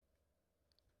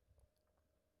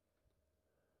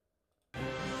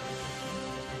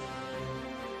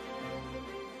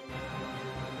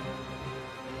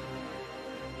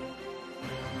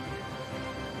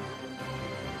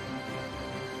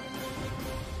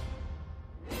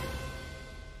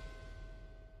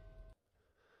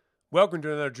Welcome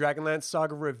to another Dragonlance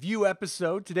Saga review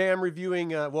episode. Today I'm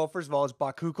reviewing, first of all, it's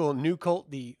Bakukel New Cult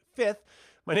the 5th.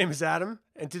 My name is Adam,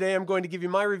 and today I'm going to give you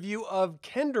my review of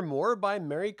Kendermore by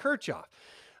Mary Kirchoff.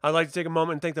 I'd like to take a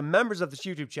moment and thank the members of this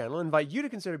YouTube channel and invite you to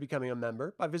consider becoming a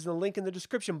member by visiting the link in the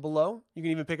description below. You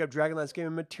can even pick up Dragonlance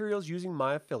gaming materials using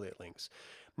my affiliate links.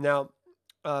 Now,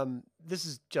 this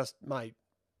is just my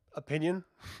opinion.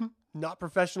 Not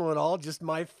professional at all, just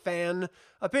my fan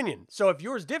opinion. So if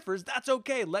yours differs, that's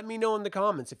okay. Let me know in the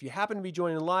comments. If you happen to be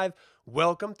joining live,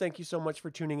 welcome. Thank you so much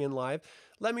for tuning in live.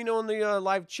 Let me know in the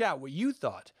live chat what you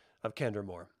thought of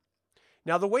Kendermore.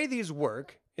 Now, the way these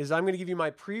work is I'm going to give you my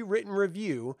pre-written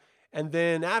review, and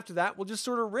then after that, we'll just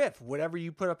sort of riff. Whatever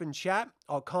you put up in chat,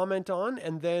 I'll comment on,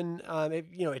 and then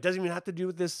it doesn't even have to do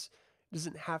with this.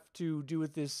 Doesn't have to do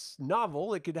with this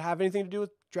novel. It could have anything to do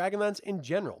with Dragonlance in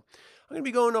general. I'm going to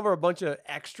be going over a bunch of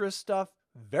extra stuff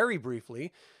very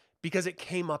briefly because it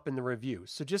came up in the review.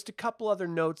 So just a couple other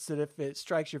notes that if it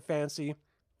strikes your fancy,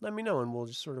 let me know and we'll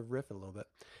just sort of riff it a little bit.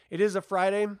 It is a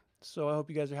Friday, so I hope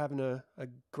you guys are having a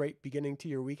great beginning to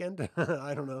your weekend.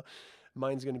 I don't know.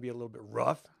 Mine's going to be a little bit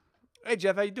rough. Hey,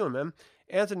 Jeff, how you doing, man?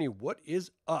 Anthony, what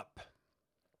is up?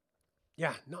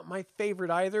 Yeah, not my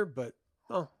favorite either, but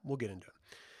we'll get into it.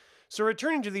 So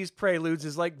returning to these preludes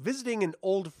is like visiting an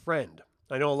old friend.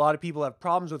 I know a lot of people have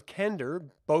problems with Kender,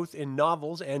 both in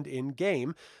novels and in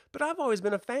game, but I've always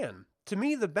been a fan. To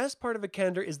me, the best part of a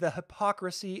Kender is the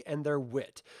hypocrisy and their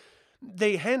wit.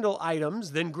 They handle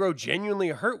items, then grow genuinely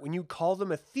hurt when you call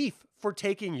them a thief for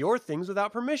taking your things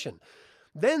without permission.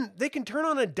 Then they can turn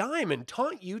on a dime and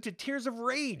taunt you to tears of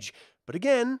rage. But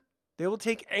again, they will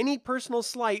take any personal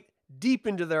slight deep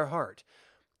into their heart.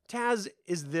 Taz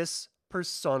is this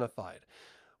personified.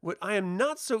 What I am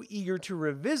not so eager to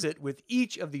revisit with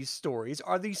each of these stories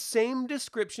are the same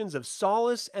descriptions of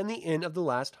Solace and the Inn of the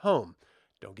Last Home.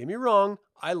 Don't get me wrong,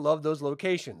 I love those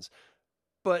locations.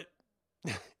 But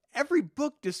every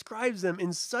book describes them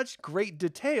in such great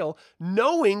detail,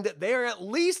 knowing that they are at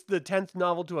least the 10th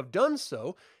novel to have done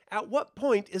so. At what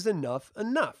point is enough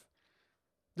enough?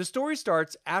 The story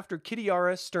starts after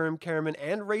Kitiara, Sturm, Karaman,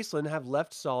 and Raceland have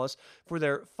left Solace for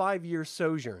their 5-year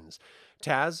sojourns.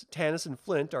 Taz, Tanis, and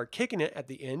Flint are kicking it at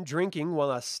the inn, drinking,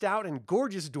 while a stout and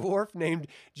gorgeous dwarf named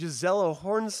Gisela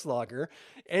Hornslager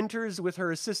enters with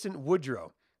her assistant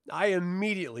Woodrow. I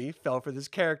immediately fell for this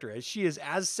character, as she is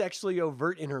as sexually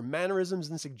overt in her mannerisms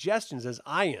and suggestions as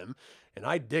I am, and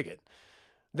I dig it.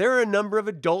 There are a number of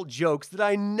adult jokes that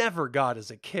I never got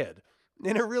as a kid,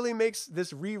 and it really makes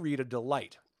this reread a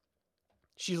delight.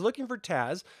 She's looking for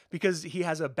Taz because he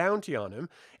has a bounty on him,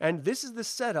 and this is the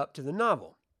setup to the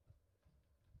novel.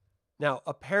 Now,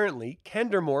 apparently,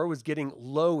 Kendermore was getting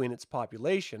low in its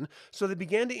population, so they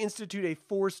began to institute a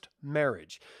forced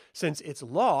marriage. Since it's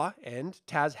law, and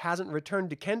Taz hasn't returned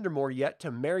to Kendermore yet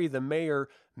to marry the mayor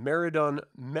Meridon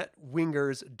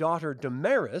Metwinger's daughter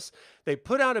Damaris, they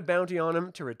put out a bounty on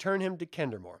him to return him to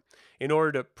Kendermore. In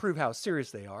order to prove how serious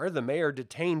they are, the mayor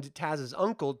detained Taz's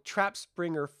uncle,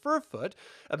 Trapspringer Furfoot,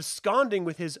 absconding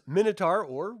with his minotaur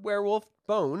or werewolf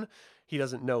bone. He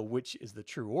doesn't know which is the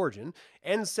true origin,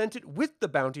 and sent it with the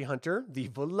bounty hunter, the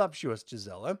voluptuous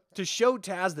Gisela, to show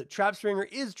Taz that Trapspringer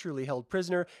is truly held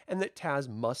prisoner and that Taz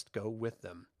must go with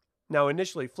them. Now,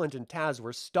 initially, Flint and Taz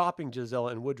were stopping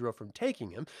Gisela and Woodrow from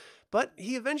taking him, but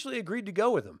he eventually agreed to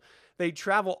go with them. They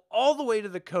travel all the way to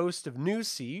the coast of New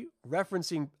Sea,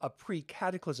 referencing a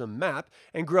pre-cataclysm map,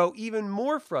 and grow even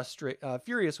more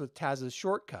furious with Taz's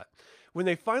shortcut. When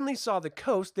they finally saw the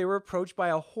coast, they were approached by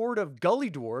a horde of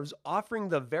gully dwarves offering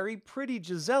the very pretty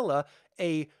Gisela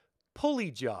a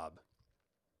pulley job.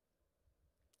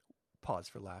 Pause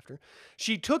for laughter.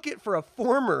 She took it for a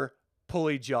former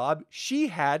pulley job she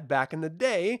had back in the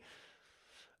day.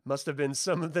 Must have been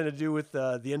something to do with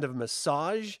the end of a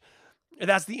massage.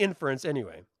 That's the inference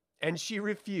anyway. And she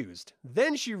refused.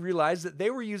 Then she realized that they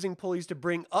were using pulleys to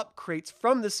bring up crates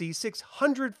from the sea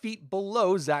 600 feet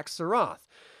below Zaxxarath.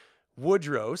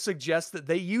 Woodrow suggests that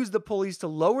they use the pulleys to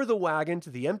lower the wagon to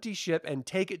the empty ship and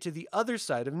take it to the other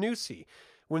side of New Sea.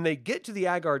 When they get to the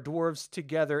Agar dwarves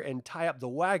together and tie up the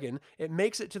wagon, it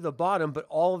makes it to the bottom, but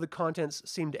all of the contents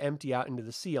seem to empty out into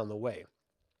the sea on the way.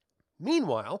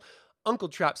 Meanwhile, Uncle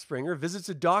Trapspringer visits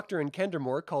a doctor in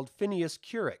Kendermore called Phineas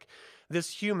Curick.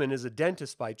 This human is a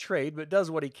dentist by trade, but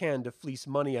does what he can to fleece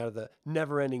money out of the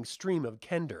never-ending stream of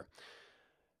Kender.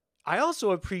 I also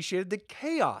appreciated the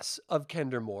chaos of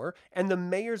Kendermore and the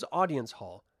mayor's audience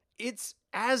hall. It's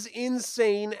as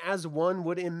insane as one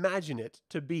would imagine it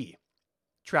to be.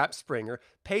 Trapspringer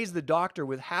pays the doctor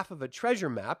with half of a treasure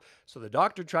map, so the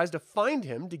doctor tries to find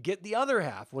him to get the other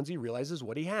half once he realizes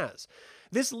what he has.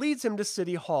 This leads him to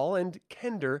City Hall, and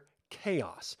Kender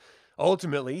chaos.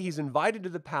 Ultimately, he's invited to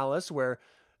the palace where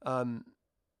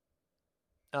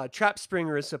Trap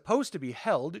Springer is supposed to be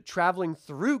held, traveling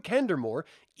through Kendermore.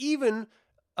 Even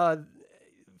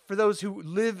for those who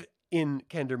live in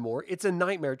Kendermore, it's a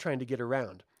nightmare trying to get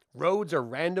around. Roads are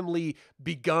randomly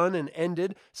begun and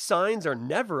ended. Signs are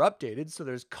never updated, so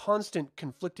there's constant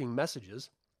conflicting messages.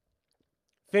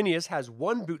 Phineas has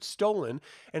one boot stolen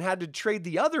and had to trade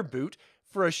the other boot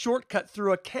for a shortcut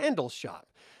through a candle shop.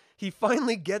 He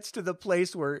finally gets to the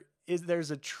place where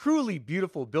there's a truly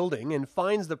beautiful building and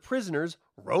finds the prisoners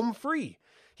roam free.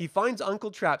 He finds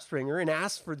Uncle Trapspringer and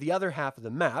asks for the other half of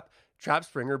the map.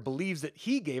 Trapspringer believes that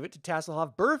he gave it to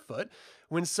Tasselhoff Burrfoot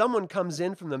when someone comes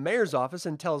in from the mayor's office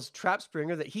and tells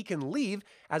Trapspringer that he can leave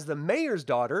as the mayor's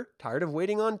daughter, tired of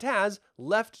waiting on Taz,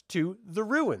 left to the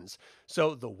ruins.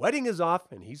 So the wedding is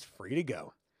off and he's free to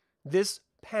go. This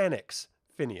panics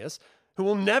Phineas, who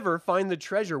will never find the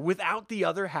treasure without the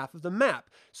other half of the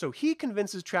map. So he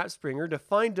convinces Trapspringer to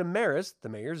find Damaris, the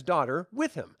mayor's daughter,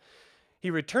 with him. He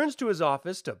returns to his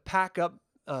office to pack up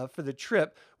for the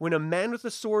trip when a man with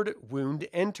a sword wound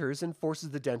enters and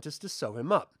forces the dentist to sew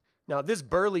him up. Now, this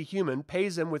burly human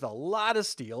pays him with a lot of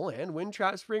steel, and when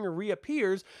Trapspringer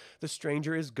reappears, the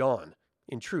stranger is gone.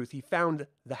 In truth, he found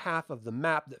the half of the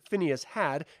map that Phineas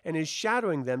had and is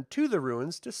shadowing them to the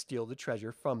ruins to steal the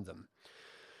treasure from them.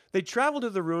 They travel to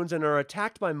the ruins and are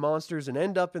attacked by monsters and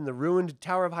end up in the ruined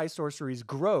Tower of High Sorcery's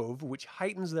grove, which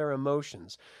heightens their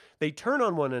emotions. They turn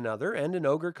on one another, and an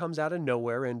ogre comes out of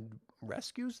nowhere and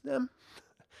rescues them.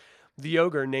 The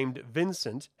ogre, named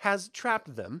Vincent, has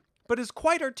trapped them, but is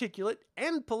quite articulate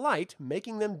and polite,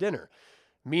 making them dinner.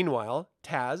 Meanwhile,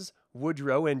 Taz,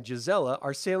 Woodrow, and Gisela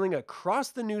are sailing across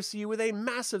the new sea with a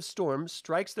massive storm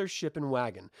strikes their ship and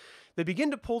wagon. They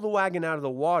begin to pull the wagon out of the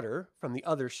water from the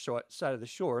other side of the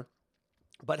shore,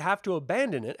 but have to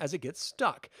abandon it as it gets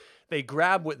stuck. They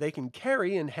grab what they can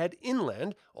carry and head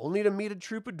inland, only to meet a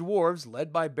troop of dwarves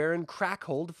led by Baron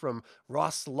Crackhold from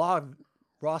Rosslavigan.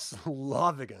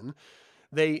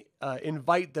 They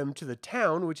invite them to the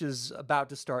town, which is about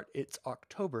to start its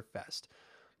Oktoberfest.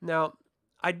 Now,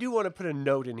 I do want to put a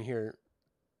note in here.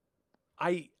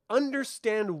 I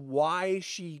understand why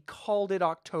she called it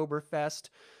Oktoberfest,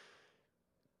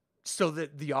 so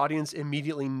that the audience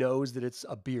immediately knows that it's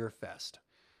a beer fest.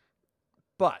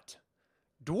 But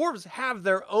dwarves have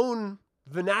their own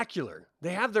vernacular.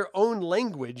 They have their own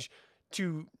language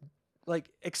to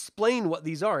explain what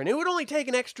these are. And it would only take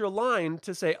an extra line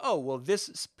to say, oh, well,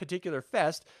 this particular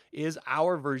fest is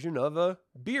our version of a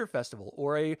beer festival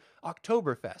or a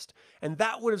Oktoberfest. And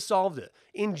that would have solved it.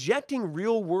 Injecting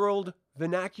real world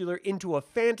vernacular into a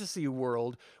fantasy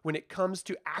world when it comes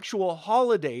to actual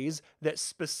holidays that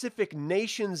specific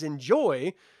nations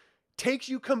enjoy takes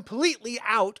you completely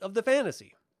out of the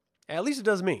fantasy. At least it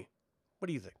does me. What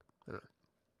do you think? I don't know.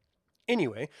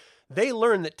 Anyway, they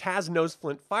learn that Taz knows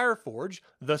Flint Fireforge,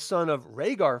 the son of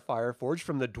Rhaegar Fireforge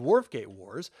from the Dwarfgate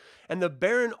Wars, and the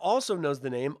Baron also knows the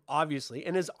name, obviously,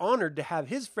 and is honored to have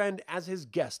his friend as his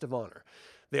guest of honor.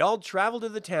 They all travel to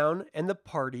the town, and the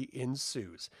party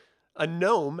ensues. A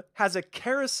gnome has a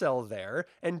carousel there,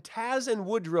 and Taz and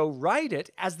Woodrow ride it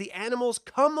as the animals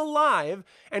come alive,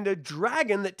 and a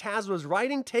dragon that Taz was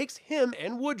riding takes him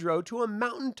and Woodrow to a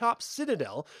mountaintop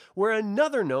citadel where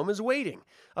another gnome is waiting.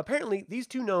 Apparently, these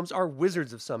two gnomes are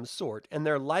wizards of some sort, and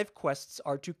their life quests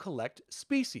are to collect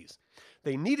species.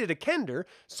 They needed a kender,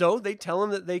 so they tell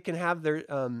them that they can have their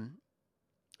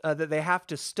that they have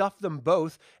to stuff them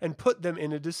both and put them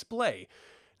in a display.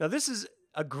 Now, this is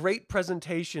a great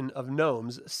presentation of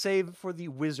gnomes, save for the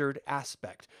wizard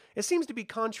aspect. It seems to be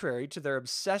contrary to their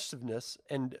obsessiveness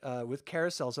and with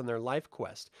carousels on their life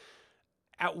quest.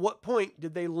 At what point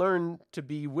did they learn to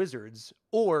be wizards?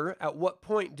 Or at what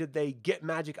point did they get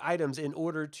magic items in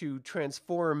order to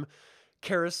transform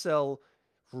carousel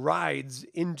rides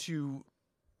into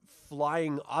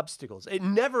flying obstacles? It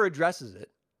never addresses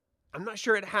it. I'm not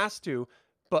sure it has to,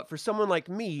 but for someone like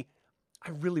me, I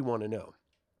really want to know.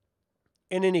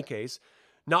 In any case,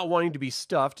 not wanting to be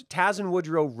stuffed, Taz and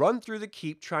Woodrow run through the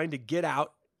keep trying to get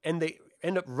out, and they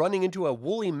end up running into a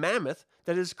woolly mammoth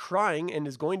that is crying and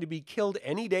is going to be killed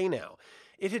any day now.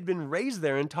 It had been raised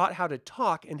there and taught how to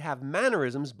talk and have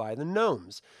mannerisms by the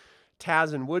gnomes.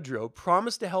 Taz and Woodrow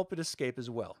promise to help it escape as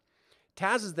well.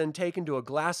 Taz is then taken to a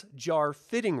glass jar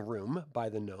fitting room by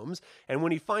the gnomes, and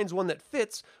when he finds one that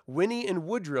fits, Winnie and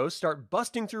Woodrow start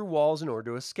busting through walls in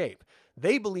order to escape.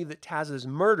 They believe that Taz is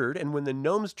murdered, and when the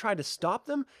gnomes try to stop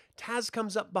them, Taz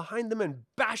comes up behind them and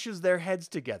bashes their heads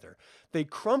together. They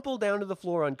crumple down to the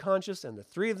floor unconscious, and the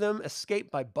three of them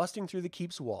escape by busting through the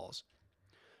keep's walls.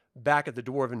 Back at the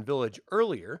Dwarven village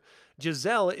earlier,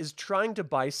 Giselle is trying to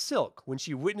buy silk when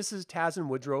she witnesses Taz and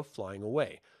Woodrow flying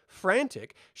away.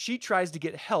 Frantic, she tries to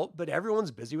get help, but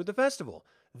everyone's busy with the festival.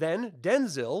 Then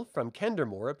Denzil from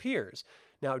Kendermore appears.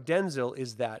 Now, Denzil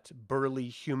is that burly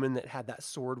human that had that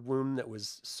sword wound that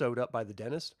was sewed up by the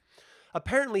dentist.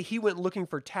 Apparently, he went looking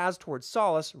for Taz towards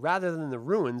Solace rather than the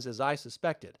ruins, as I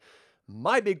suspected.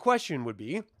 My big question would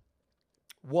be,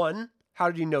 1, how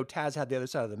did he know Taz had the other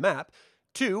side of the map?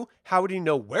 2, how would he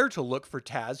know where to look for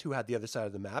Taz, who had the other side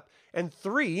of the map? And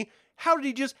 3, how did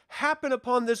he just happen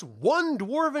upon this one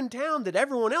dwarven town that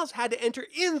everyone else had to enter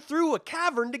in through a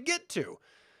cavern to get to?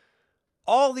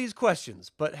 All these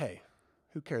questions, but hey,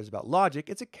 who cares about logic?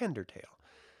 It's a Kender tale.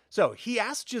 So he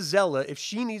asks Gisela if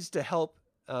she needs help,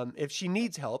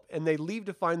 and they leave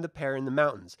to find the pair in the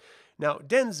mountains. Now,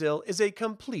 Denzil is a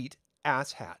complete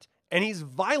asshat, and he's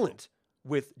violent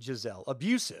with Giselle,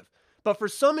 abusive. But for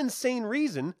some insane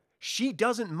reason, she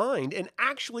doesn't mind and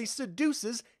actually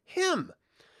seduces him.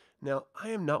 Now, I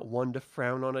am not one to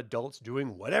frown on adults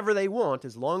doing whatever they want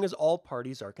as long as all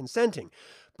parties are consenting.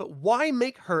 But why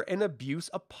make her an abuse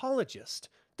apologist?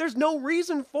 There's no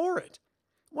reason for it.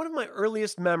 One of my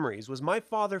earliest memories was my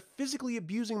father physically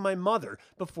abusing my mother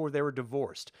before they were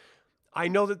divorced. I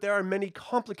know that there are many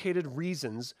complicated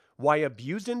reasons why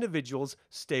abused individuals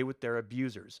stay with their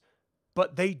abusers,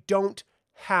 but they don't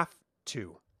have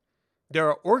to. There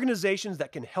are organizations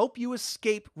that can help you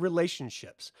escape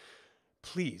relationships.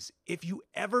 Please, if you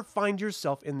ever find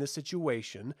yourself in this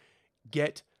situation,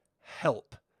 get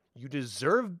help. You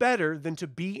deserve better than to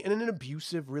be in an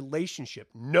abusive relationship.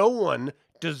 No one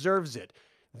deserves it.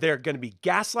 They're going to be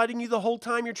gaslighting you the whole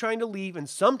time you're trying to leave, and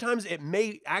sometimes it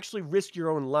may actually risk your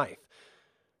own life.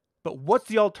 But what's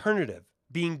the alternative?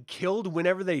 Being killed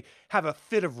whenever they have a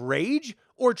fit of rage,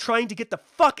 or trying to get the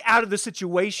fuck out of the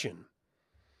situation?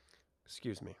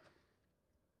 Excuse me.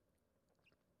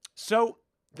 So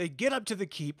they get up to the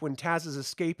keep when Taz is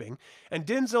escaping, and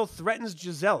Denzil threatens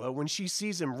Gisela when she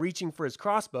sees him reaching for his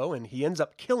crossbow, and he ends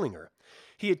up killing her.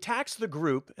 He attacks the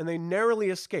group, and they narrowly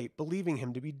escape, believing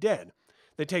him to be dead.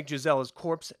 They take Gisela's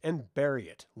corpse and bury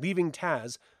it, leaving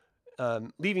Taz's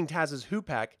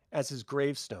hoopak as his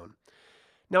gravestone.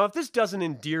 Now, if this doesn't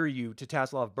endear you to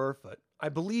Taslov Burfoot, I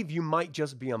believe you might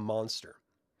just be a monster.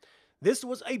 This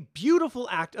was a beautiful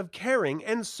act of caring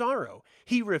and sorrow.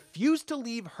 He refused to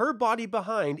leave her body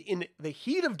behind in the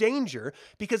heat of danger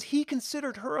because he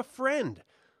considered her a friend.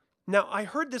 Now, I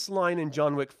heard this line in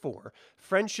John Wick 4,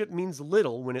 friendship means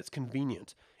little when it's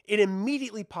convenient. It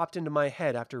immediately popped into my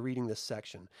head after reading this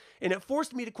section, and it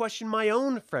forced me to question my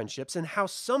own friendships and how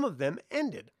some of them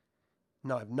ended.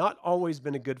 Now, I've not always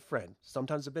been a good friend.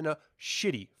 Sometimes I've been a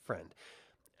shitty friend.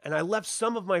 And I left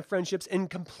some of my friendships in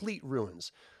complete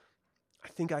ruins. I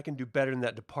think I can do better in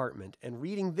that department. And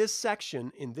reading this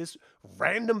section in this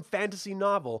random fantasy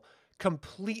novel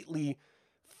completely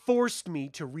forced me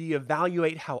to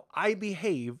reevaluate how I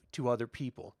behave to other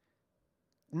people.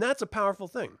 And that's a powerful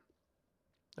thing.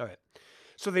 All right.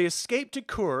 So they escape to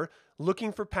Kur,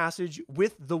 looking for passage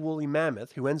with the woolly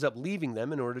mammoth, who ends up leaving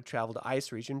them in order to travel to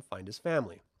Ice Reach and find his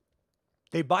family.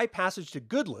 They buy passage to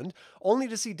Goodland, only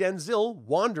to see Denzil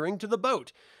wandering to the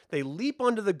boat. They leap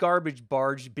onto the garbage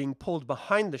barge being pulled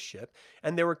behind the ship,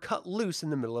 and they were cut loose in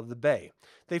the middle of the bay.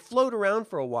 They float around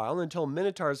for a while until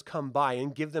minotaurs come by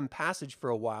and give them passage for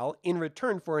a while in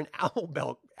return for an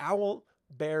owl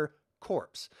bear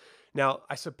corpse. Now,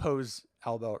 I suppose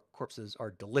owl bear corpses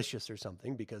are delicious or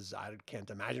something, because I can't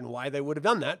imagine why they would have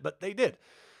done that, but they did.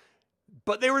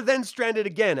 But they were then stranded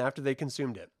again after they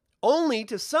consumed it, only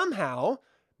to somehow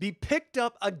be picked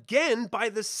up again by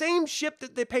the same ship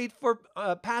that they paid for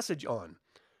passage on.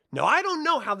 Now, I don't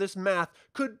know how this math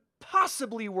could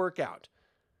possibly work out.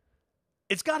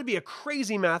 It's got to be a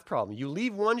crazy math problem. You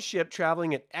leave one ship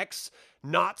traveling at X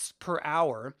knots per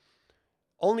hour,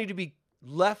 only to be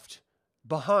left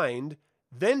behind,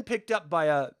 then picked up by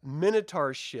a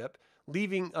Minotaur ship,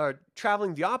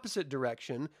 traveling the opposite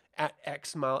direction at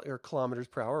X mile or kilometers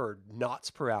per hour or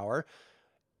knots per hour.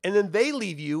 And then they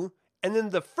leave you, and then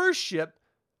the first ship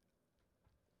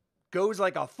goes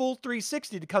like a full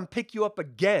 360 to come pick you up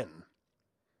again.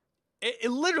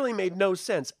 It literally made no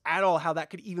sense at all how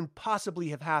that could even possibly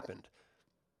have happened.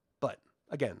 But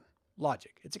again,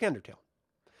 logic. It's a Kender tale.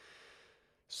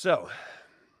 So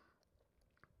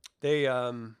they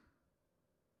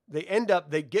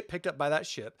get picked up by that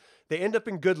ship. They end up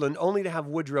in Goodland only to have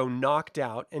Woodrow knocked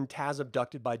out and Taz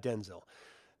abducted by Denzil.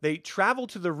 They travel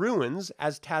to the ruins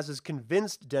as Taz has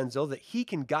convinced Denzil that he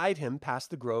can guide him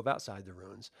past the grove outside the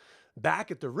ruins.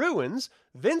 Back at the ruins,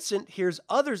 Vincent hears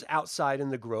others outside in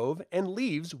the grove and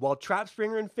leaves while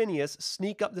Trapspringer and Phineas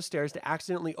sneak up the stairs to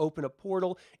accidentally open a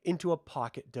portal into a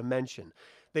pocket dimension.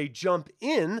 They jump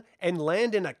in and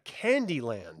land in a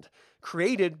Candyland,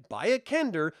 created by a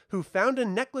Kender who found a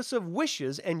necklace of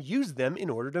wishes and used them in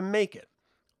order to make it.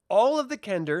 All of the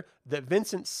Kender that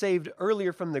Vincent saved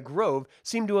earlier from the grove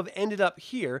seem to have ended up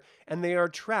here, and they are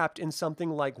trapped in something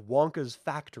like Wonka's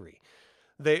factory.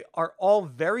 They are all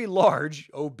very large,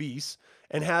 obese,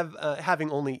 and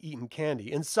having only eaten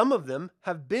candy. And some of them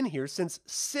have been here since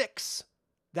 6.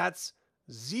 That's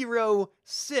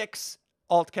 06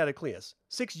 Alt Cataclysm.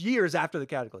 6 years after the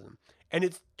Cataclysm. And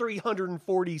it's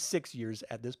 346 years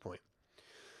at this point.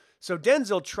 So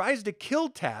Denzil tries to kill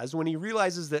Taz when he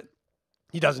realizes that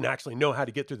he doesn't actually know how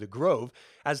to get through the grove,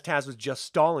 as Taz was just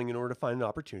stalling in order to find an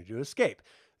opportunity to escape.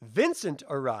 Vincent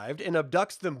arrived and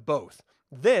abducts them both.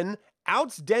 Then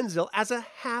outs Denzil as a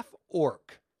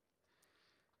half-orc.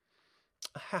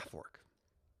 A half-orc.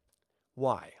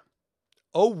 Why?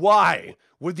 Oh, why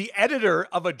would the editor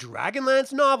of a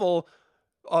Dragonlance novel,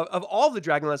 of all the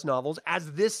Dragonlance novels,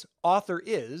 as this author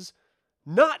is,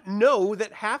 not know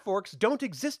that half-orcs don't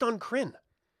exist on Krynn?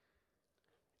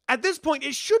 At this point,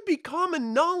 it should be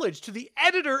common knowledge to the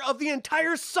editor of the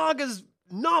entire saga's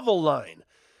novel line.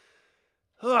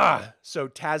 So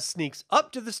Taz sneaks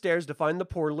up to the stairs to find the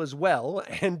portal as well,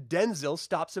 and Denzil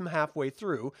stops him halfway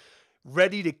through,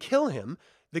 ready to kill him.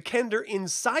 The Kender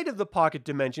inside of the pocket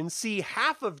dimension see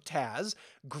half of Taz,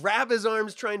 grab his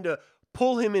arms trying to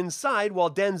pull him inside, while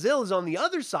Denzil is on the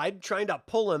other side trying to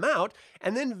pull him out,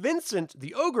 and then Vincent,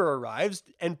 the ogre, arrives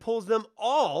and pulls them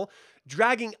all,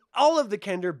 dragging all of the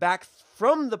Kender back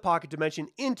from the pocket dimension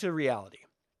into reality.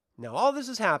 Now all this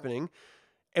is happening,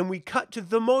 and we cut to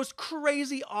the most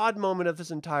crazy odd moment of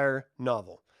this entire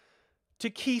novel.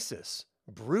 Takesis,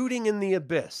 brooding in the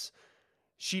abyss.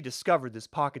 She discovered this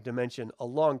pocket dimension a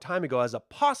long time ago as a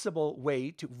possible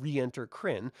way to re-enter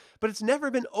Krynn, but it's never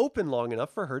been open long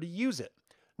enough for her to use it.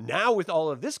 Now, with all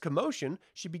of this commotion,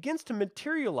 she begins to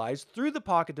materialize through the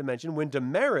pocket dimension when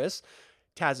Damaris,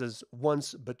 Taz's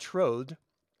once betrothed,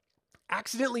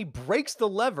 accidentally breaks the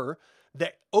lever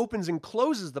that opens and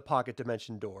closes the pocket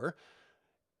dimension door.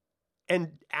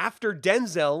 And after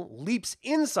Denzil leaps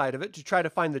inside of it to try to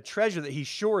find the treasure that he's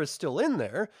sure is still in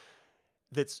there,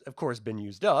 that's, of course, been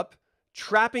used up,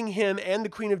 trapping him and the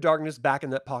Queen of Darkness back in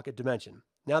that pocket dimension.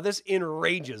 Now, this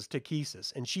enrages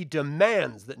Takesis, and she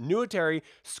demands that Nuitari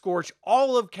scorch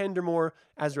all of Kendermore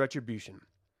as retribution.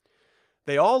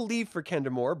 They all leave for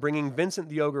Kendermore, bringing Vincent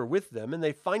the Ogre with them, and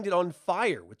they find it on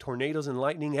fire with tornadoes and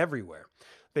lightning everywhere.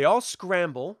 They all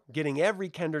scramble, getting every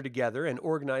Kender together and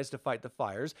organized to fight the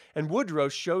fires, and Woodrow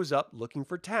shows up looking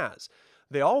for Taz.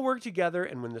 They all work together,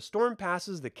 and when the storm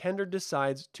passes, the Kender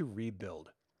decides to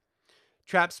rebuild.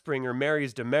 Trapspringer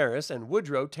marries Damaris, and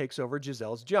Woodrow takes over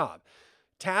Giselle's job.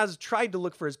 Taz tried to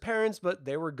look for his parents, but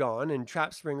they were gone, and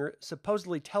Trapspringer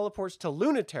supposedly teleports to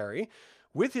Lunitary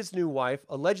with his new wife,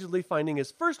 allegedly finding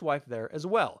his first wife there as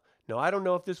well. Now, I don't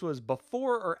know if this was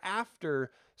before or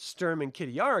after Sturm and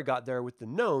Kitiara got there with the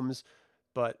gnomes,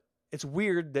 but it's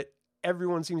weird that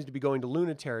everyone seems to be going to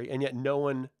Lunitary, and yet no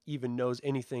one even knows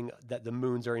anything that the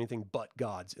moons are anything but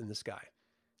gods in the sky.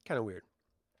 Kind of weird.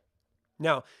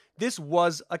 Now, this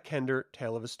was a Kender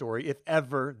tale of a story, if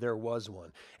ever there was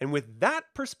one. And with that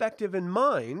perspective in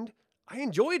mind, I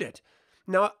enjoyed it.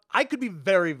 Now, I could be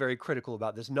very, very critical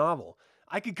about this novel.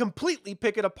 I could completely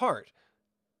pick it apart.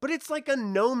 But it's like a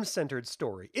gnome-centered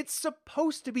story. It's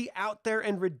supposed to be out there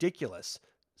and ridiculous.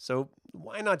 So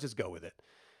why not just go with it?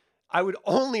 I would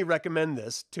only recommend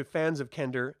this to fans of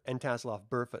Kender and Tasselhoff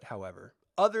Burfoot, however.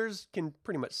 Others can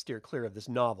pretty much steer clear of this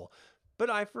novel, but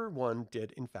I, for one,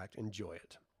 did in fact enjoy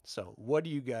it. So what do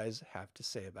you guys have to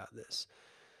say about this?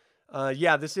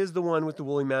 Yeah, this is the one with the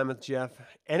woolly mammoth, Jeff,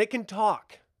 and it can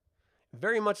talk.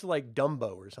 Very much like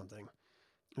Dumbo or something.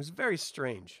 It was very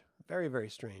strange. Very, very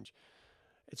strange.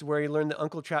 It's where you learn that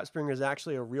Uncle Trapspringer is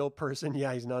actually a real person.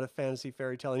 Yeah, he's not a fantasy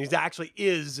fairy tale. And he actually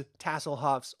is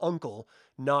Tasselhoff's uncle,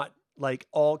 not like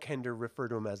all Kender refer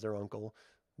to him as their uncle.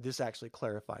 This actually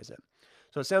clarifies it.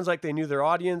 So it sounds like they knew their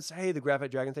audience. Hey, the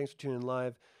Graphite Dragon, thanks for tuning in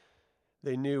live.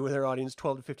 They knew their audience,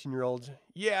 12 to 15-year-olds.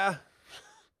 Yeah.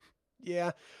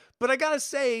 Yeah. But I gotta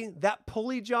say, that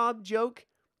pulley job joke,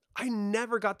 I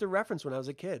never got the reference when I was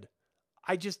a kid.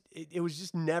 It was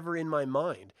just never in my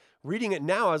mind. Reading it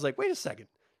now, I was like, wait a second.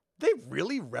 They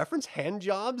really reference hand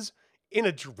jobs in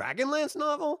a Dragonlance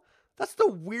novel? That's the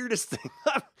weirdest thing.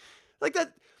 Like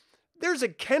that, There's a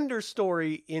Kender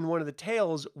story in one of the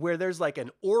tales where there's like an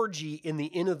orgy in the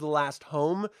Inn of the Last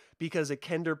Home because a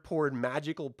Kender poured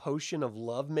magical potion of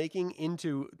lovemaking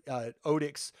into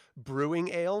Odic's brewing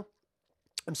ale.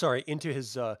 I'm sorry, into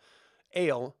his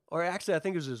ale, or actually I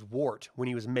think it was his wort when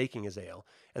he was making his ale.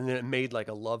 And then it made like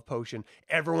a love potion.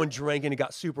 Everyone drank it and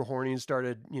got super horny and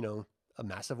started, a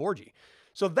massive orgy.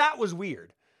 So that was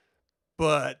weird.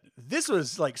 But this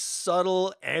was like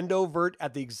subtle and overt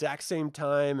at the exact same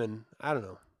time. And I don't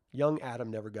know. Young Adam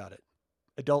never got it.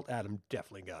 Adult Adam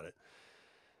definitely got it.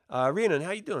 Rhiannon, how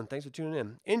you doing? Thanks for tuning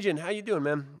in. Injin, how you doing,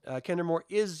 man? Kendermore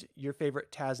is your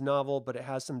favorite Taz novel, but it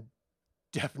has some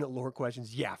definite lore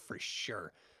questions. Yeah, for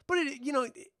sure. But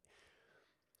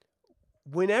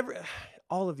whenever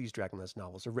all of these Dragonlance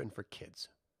novels are written for kids.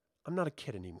 I'm not a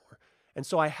kid anymore. And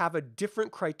so I have a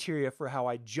different criteria for how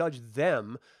I judge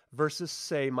them versus,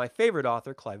 say, my favorite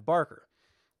author, Clive Barker.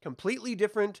 Completely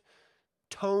different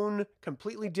tone,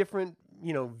 completely different,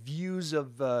 views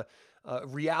of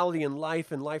reality and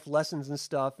life lessons and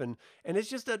stuff. And it's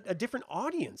just a different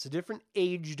audience, a different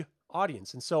aged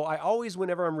audience. And so I always,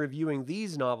 whenever I'm reviewing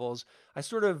these novels, I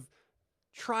sort of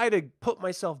try to put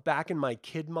myself back in my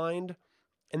kid mind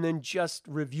and then just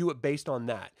review it based on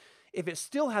that. If it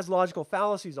still has logical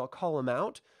fallacies, I'll call them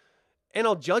out and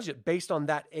I'll judge it based on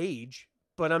that age,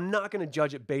 but I'm not going to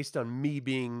judge it based on me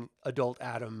being adult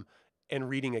Adam and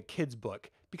reading a kid's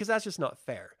book because that's just not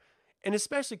fair. And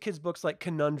especially kids' books like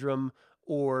Conundrum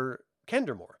or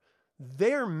Kendermore.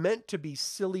 They're meant to be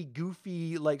silly,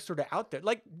 goofy, like sort of out there,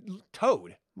 like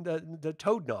Toad, the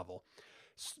Toad novel.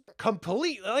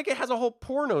 Complete, like it has a whole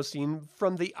porno scene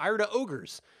from the Ire to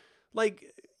Ogres.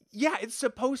 Like, yeah, it's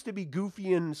supposed to be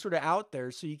goofy and sort of out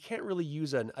there, so you can't really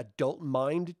use an adult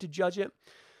mind to judge it.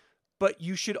 But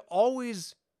you should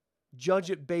always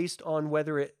judge it based on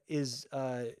whether it is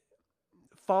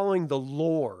following the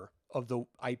lore of the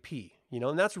IP,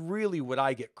 and that's really what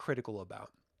I get critical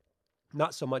about.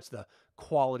 Not so much the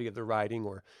quality of the writing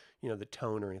or, the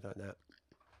tone or anything like that.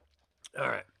 All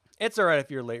right. It's all right if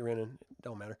you're late, Renan.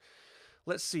 Don't matter.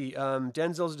 Let's see.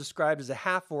 Denzel's described as a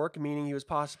half-orc, meaning he was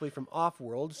possibly from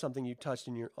off-world, something you touched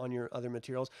on your other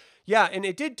materials. Yeah, and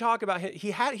it did talk about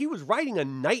he was riding a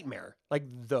nightmare, like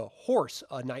the horse,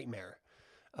 a nightmare.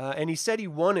 And he said he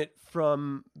won it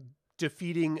from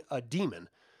defeating a demon.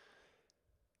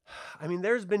 I mean,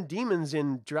 there's been demons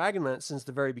in Dragonlance since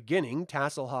the very beginning.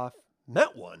 Tasselhoff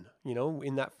met one,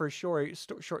 in that first short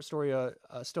story,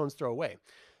 Stone's Throw Away.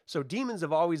 So demons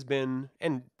have always been,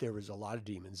 and there was a lot of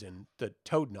demons in the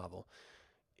Toad novel.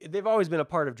 They've always been a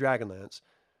part of Dragonlance.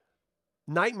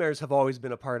 Nightmares have always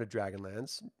been a part of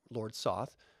Dragonlance, Lord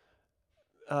Soth.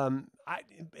 But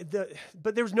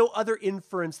there was no other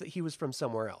inference that he was from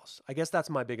somewhere else. I guess that's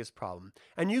my biggest problem.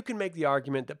 And you can make the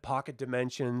argument that pocket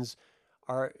dimensions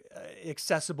are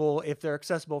accessible. If they're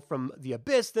accessible from the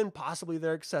abyss, then possibly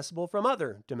they're accessible from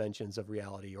other dimensions of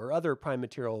reality or other prime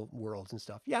material worlds and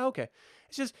stuff. Yeah, okay.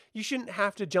 It's just, you shouldn't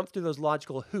have to jump through those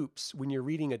logical hoops when you're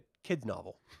reading a kid's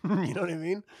novel. You know what I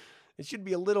mean? It should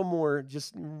be a little more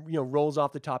just, rolls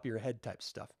off the top of your head type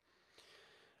stuff.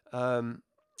 You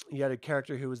had a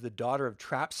character who was the daughter of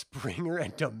Trap Springer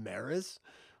and Damaris.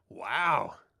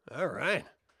 Wow. All right.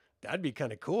 That'd be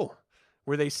kind of cool.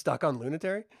 Were they stuck on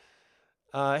Lunitary?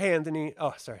 Hey, Anthony.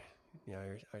 Oh, sorry. Yeah,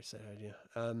 I said idea.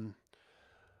 I'm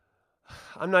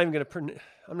not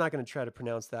going to try to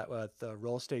pronounce that with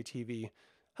Roll Stay TV.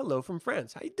 Hello from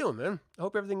France. How you doing, man? I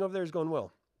hope everything over there is going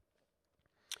well.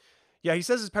 Yeah, he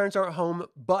says his parents aren't home,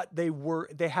 but they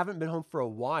haven't been home for a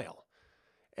while.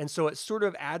 And so it sort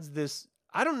of adds this.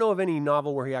 I don't know of any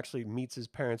novel where he actually meets his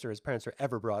parents or his parents are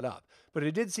ever brought up, but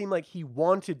it did seem like he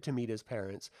wanted to meet his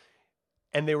parents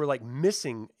and they were like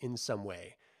missing in some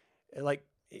way. Like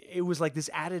it was like this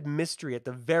added mystery at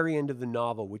the very end of the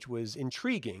novel, which was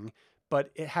intriguing,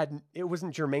 but it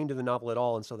wasn't germane to the novel at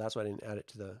all. And so that's why I didn't add it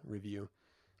to the review.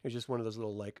 It was just one of those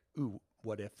little like, ooh,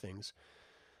 what if things.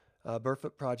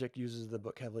 Burfoot Project uses the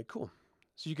book heavily. Cool.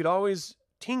 So you could always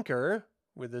tinker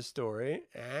with this story.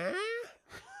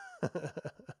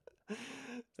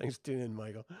 Thanks for tuning in,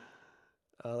 Michael.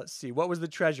 Let's see. What was the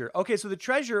treasure? Okay, so the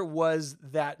treasure was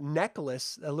that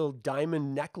necklace, a little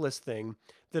diamond necklace thing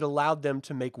that allowed them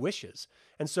to make wishes.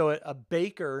 And so a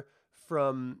baker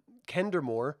from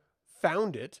Kendermore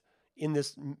found it in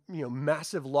this,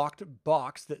 massive locked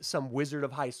box that some wizard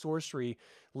of high sorcery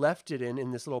left it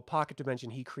in this little pocket dimension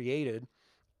he created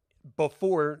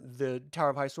before the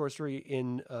Tower of High Sorcery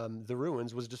in the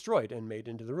ruins was destroyed and made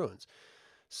into the ruins.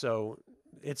 So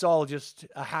it's all just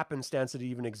a happenstance that it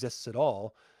even exists at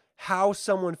all. How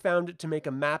someone found it to make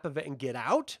a map of it and get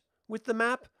out with the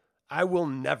map, I will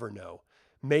never know.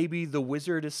 maybe the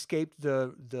wizard escaped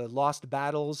the lost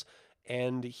battles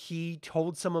and he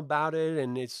told some about it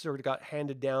and it sort of got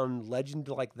handed down legend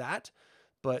like that.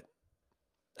 But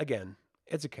again,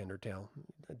 it's a Kinder tale.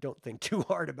 Don't think too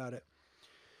hard about it.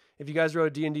 If you guys wrote a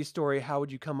D&D story, how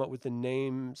would you come up with the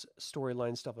names,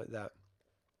 storyline, stuff like that?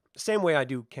 Same way I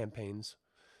do campaigns.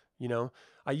 You know,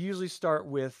 I usually start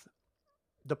with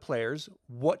the players,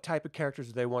 what type of characters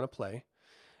do they want to play?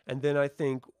 And then I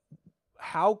think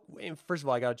first of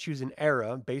all, I got to choose an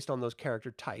era based on those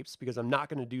character types, because I'm not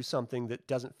going to do something that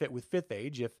doesn't fit with 5th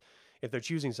age if they're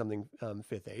choosing something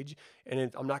 5th age.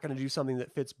 And I'm not going to do something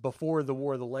that fits before the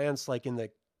War of the Lance, like in the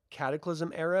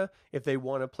Cataclysm era, if they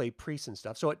want to play priests and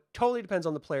stuff. So it totally depends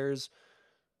on the player's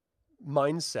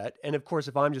mindset. And of course,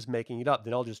 if I'm just making it up,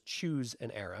 then I'll just choose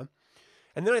an era.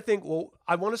 And then I think, well,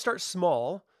 I want to start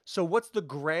small. So what's the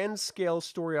grand scale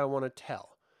story I want to tell?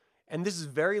 And this is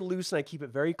very loose and I keep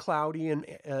it very cloudy and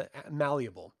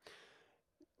malleable.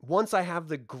 Once I have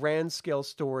the grand scale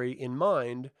story in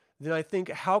mind, then I think,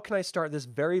 how can I start this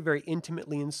very, very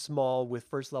intimately and small with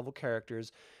first level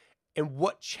characters? And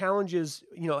what challenges,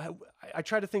 I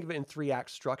try to think of it in 3-act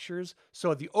structures.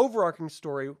 So the overarching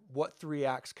story, what 3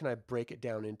 acts can I break it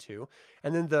down into?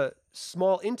 And then the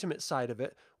small intimate side of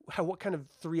it, what kind of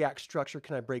 3-act structure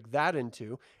can I break that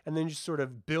into? And then just sort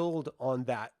of build on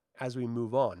that as we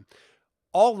move on.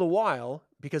 All the while,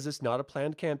 because it's not a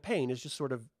planned campaign, it's just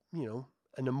sort of,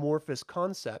 an amorphous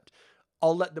concept,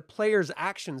 I'll let the player's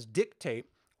actions dictate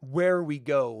where we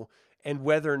go and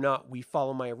whether or not we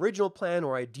follow my original plan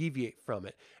or I deviate from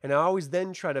it. And I always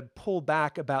then try to pull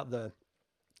back about the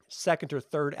 2nd or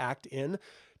 3rd act in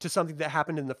to something that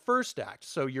happened in the 1st act.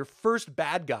 So your first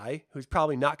bad guy, who's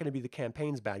probably not going to be the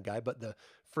campaign's bad guy, but the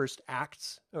first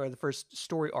acts or the first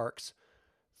story arcs,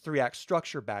 3-act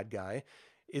structure bad guy,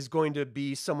 is going to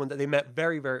be someone that they met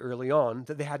very, very early on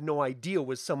that they had no idea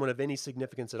was someone of any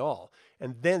significance at all.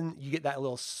 And then you get that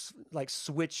little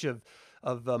switch of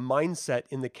mindset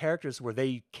in the characters where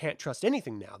they can't trust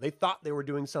anything now. They thought they were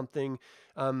doing something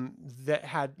that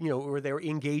had, where they were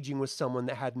engaging with someone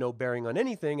that had no bearing on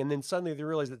anything. And then suddenly they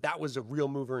realize that was a real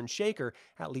mover and shaker,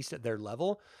 at least at their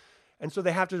level. And so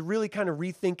they have to really kind of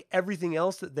rethink everything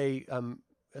else that they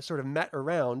sort of met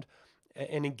around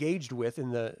and engaged with in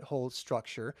the whole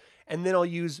structure. And then I'll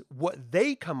use what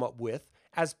they come up with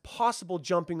as possible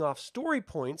jumping off story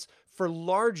points for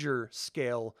larger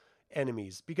scale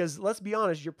enemies. Because let's be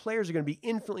honest, your players are going to be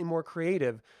infinitely more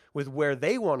creative with where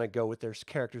they want to go with their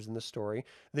characters in the story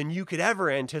than you could ever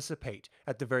anticipate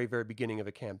at the very, very beginning of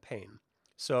a campaign.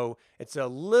 So it's a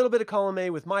little bit of column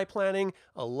A with my planning,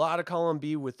 a lot of column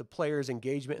B with the players'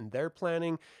 engagement and their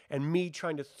planning, and me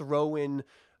trying to throw in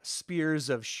spears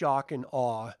of shock and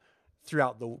awe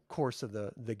throughout the course of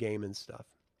the game and stuff.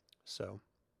 So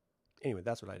anyway,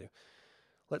 that's what I do.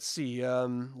 Let's see.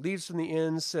 Leaves from the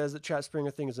Inn says that Chat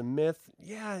Springer thing is a myth.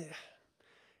 Yeah.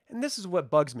 And this is what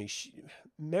bugs me.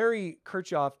 Mary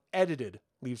Kirchoff edited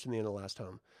Leaves from the Inn, The Last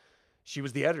Home. She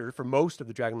was the editor for most of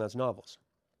the Dragonlance novels.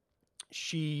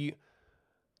 She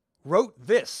wrote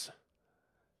this.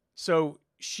 So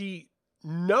she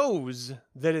knows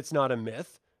that it's not a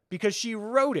myth because she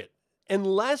wrote it,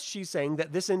 unless she's saying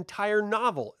that this entire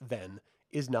novel then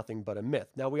is nothing but a myth.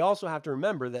 Now, we also have to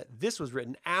remember that this was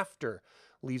written after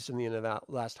Leaves from the Inn of the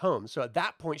Last Home. So at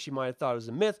that point, she might have thought it was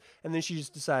a myth, and then she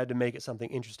just decided to make it something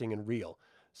interesting and real.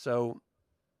 So,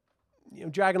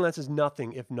 Dragonlance is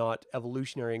nothing if not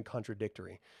evolutionary and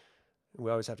contradictory.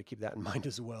 We always have to keep that in mind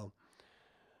as well.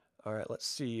 All right, let's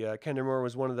see. Kendermore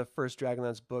was one of the first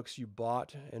Dragonlance books you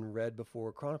bought and read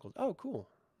before Chronicles. Oh, cool.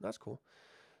 That's cool.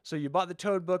 So you bought the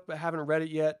Toad book but haven't read it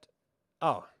yet.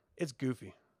 Oh, it's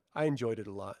goofy. I enjoyed it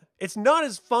a lot. It's not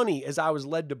as funny as I was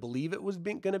led to believe it was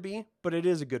going to be, but it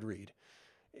is a good read.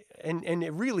 And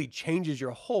it really changes your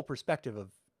whole perspective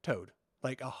of Toad,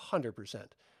 like 100%.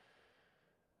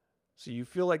 So you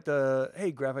feel like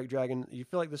hey, Graphic Dragon, you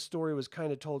feel like the story was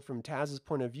kind of told from Taz's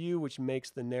point of view, which makes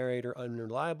the narrator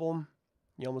unreliable.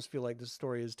 You almost feel like the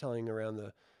story is telling around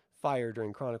the fire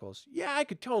during Chronicles. Yeah, I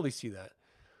could totally see that.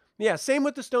 Yeah, same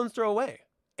with the Stone's Throw Away.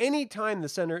 Anytime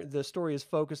the story is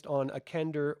focused on a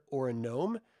Kender or a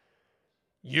gnome,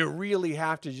 you really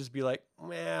have to just be like,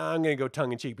 well, I'm going to go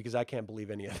tongue-in-cheek because I can't believe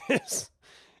any of this.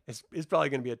 It's probably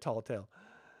going to be a tall tale.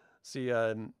 See,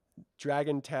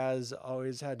 Dragon Taz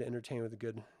always had to entertain with a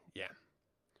good... Yeah.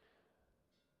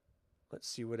 Let's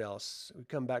see what else. We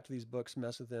come back to these books,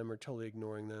 mess with them, or totally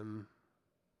ignoring them.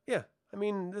 Yeah, I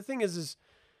mean, the thing is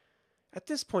at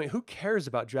this point, who cares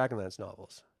about Dragonlance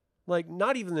novels? Like,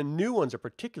 not even the new ones are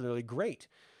particularly great.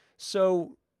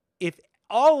 So if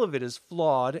all of it is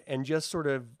flawed and just sort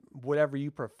of whatever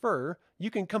you prefer,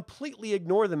 You can completely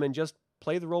ignore them and just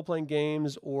play the role-playing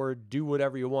games or do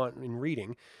whatever you want in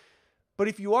reading. But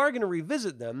if you are going to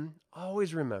revisit them,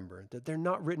 always remember that they're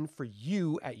not written for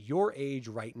you at your age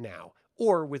right now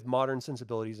or with modern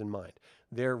sensibilities in mind.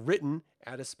 They're written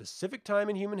at a specific time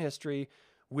in human history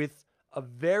with a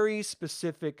very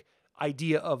specific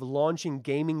idea of launching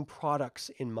gaming products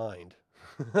in mind.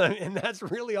 And that's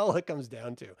really all it comes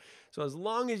down to. So as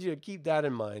long as you keep that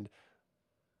in mind,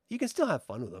 you can still have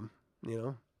fun with them, you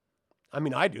know? I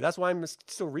mean, I do. That's why I'm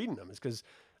still reading them, is because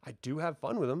I do have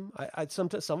fun with them.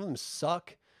 Sometimes some of them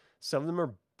suck. Some of them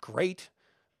are great,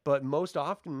 but most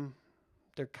often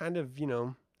they're kind of,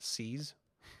 C's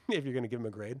if you're going to give them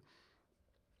a grade.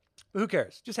 But who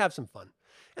cares? Just have some fun.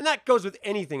 And that goes with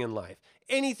anything in life.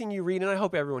 Anything you read, and I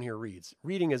hope everyone here reads.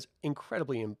 Reading is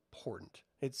incredibly important.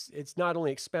 It's not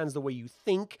only expands the way you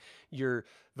think, your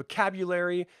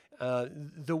vocabulary,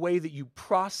 the way that you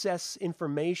process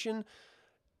information.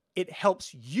 It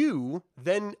helps you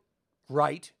then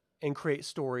write and create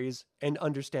stories and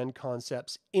understand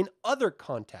concepts in other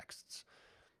contexts.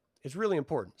 It's really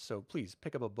important. So please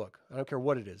pick up a book. I don't care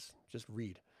what it is. Just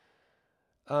read.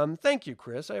 Thank you,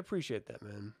 Chris. I appreciate that,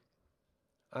 man.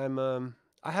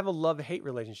 I have a love-hate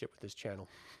relationship with this channel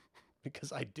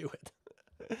because I do it.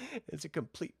 It's a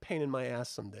complete pain in my ass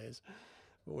some days.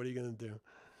 But what are you going to do?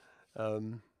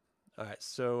 All right.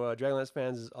 So Dragonlance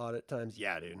fans is odd at times.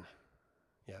 Yeah, dude.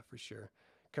 Yeah, for sure.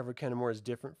 Cover Kendermore is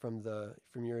different from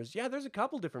yours. Yeah, there's a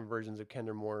couple different versions of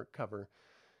Kendermore cover,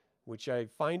 which I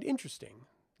find interesting.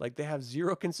 Like they have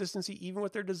zero consistency even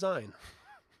with their design.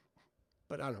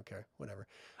 But I don't care. Whatever.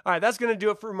 All right, that's going to do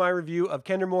it for my review of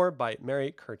Kendermore by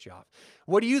Mary Kirchoff.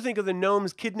 What do you think of the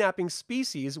gnomes kidnapping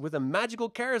species with a magical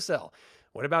carousel?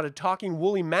 What about a talking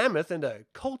woolly mammoth and a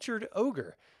cultured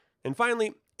ogre? And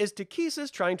finally, is Takesis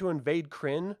trying to invade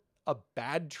Krynn a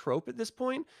bad trope at this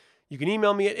point? You can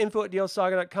email me at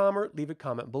info@dlsaga.com or leave a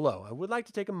comment below. I would like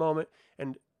to take a moment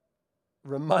and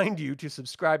remind you to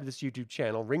subscribe to this YouTube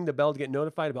channel, ring the bell to get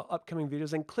notified about upcoming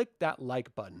videos, and click that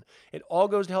like button. It all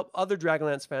goes to help other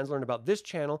Dragonlance fans learn about this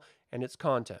channel and its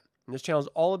content. And this channel is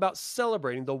all about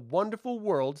celebrating the wonderful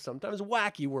world, sometimes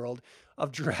wacky world,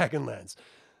 of Dragonlance.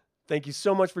 Thank you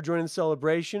so much for joining the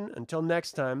celebration. Until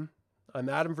next time, I'm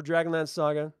Adam for Dragonlance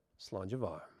Saga. Slán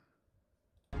Javar.